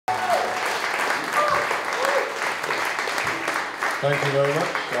Thank you very much.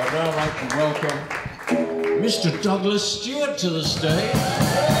 I'd now like to welcome Mr. Douglas Stewart to the stage.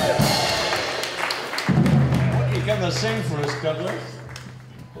 What are you going to sing for us, Douglas?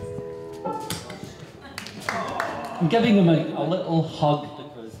 I'm giving him a little hug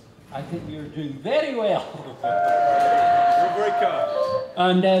because I think you're doing very well. You're very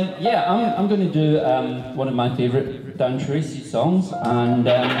kind. And yeah, I'm going to do one of my favourite Dan Tracy songs,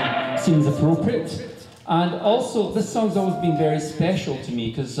 and seems appropriate. And also, this song's always been very special to me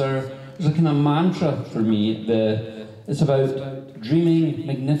because there's a kind of mantra for me. It's about dreaming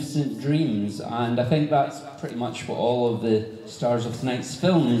magnificent dreams, and I think that's pretty much what all of the stars of tonight's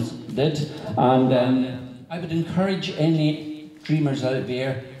films did. And I would encourage any dreamers out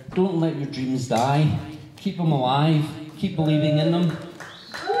there, don't let your dreams die. Keep them alive, keep believing in them.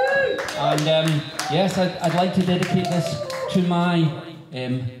 And yes, I'd like to dedicate this to my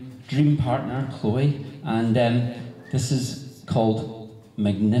dream partner, Chloe, and this is called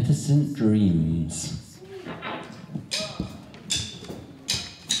Magnificent Dreams.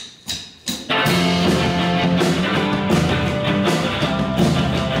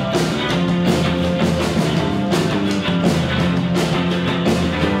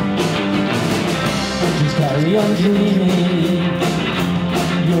 Just carry on dreaming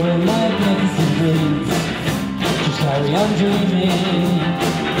your magnificent dreams. Just carry on dreaming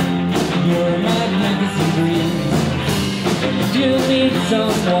your magnificent dreams. If you need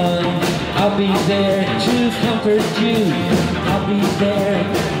someone, I'll be there to comfort you. I'll be there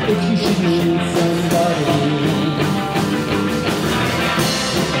if you should need somebody.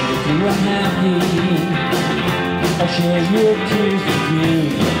 And if you are happy, I'll share your tears with you.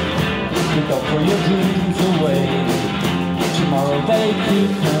 Look out for your dreams away. Tomorrow they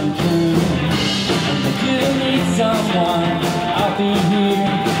could come true. And if you need someone, I'll be here.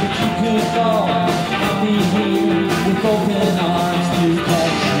 If you could fall, I'll be here with open arms to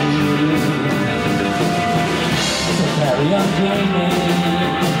catch you. So carry on dreaming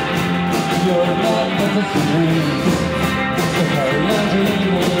your magnificent dreams. So carry on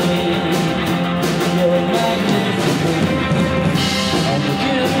dreaming your magnificent dreams. And if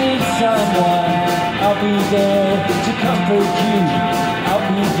you need someone, I'll be there to comfort you. I'll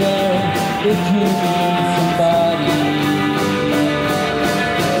be there if you need somebody.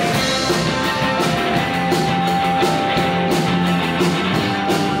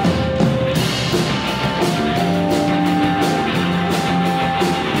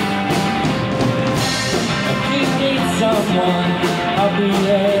 Someone, I'll be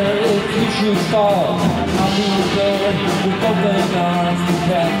there if you should fall. I'll be there with open arms to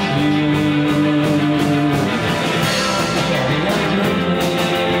catch you. Carry on dreaming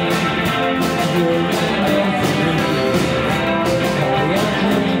your magnificent dreams. Carry on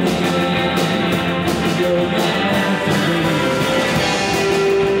dreaming your magnificent dreams.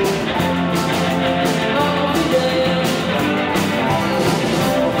 I'll be there.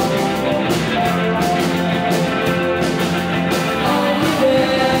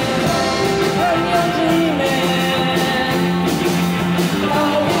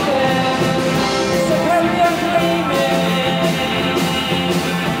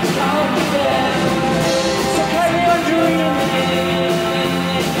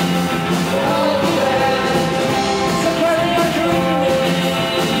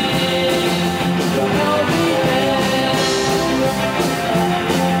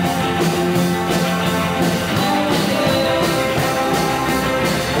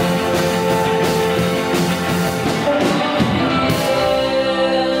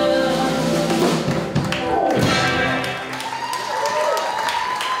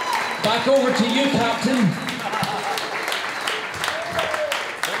 Back over to you, Captain.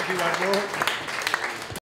 Thank you, Admiral.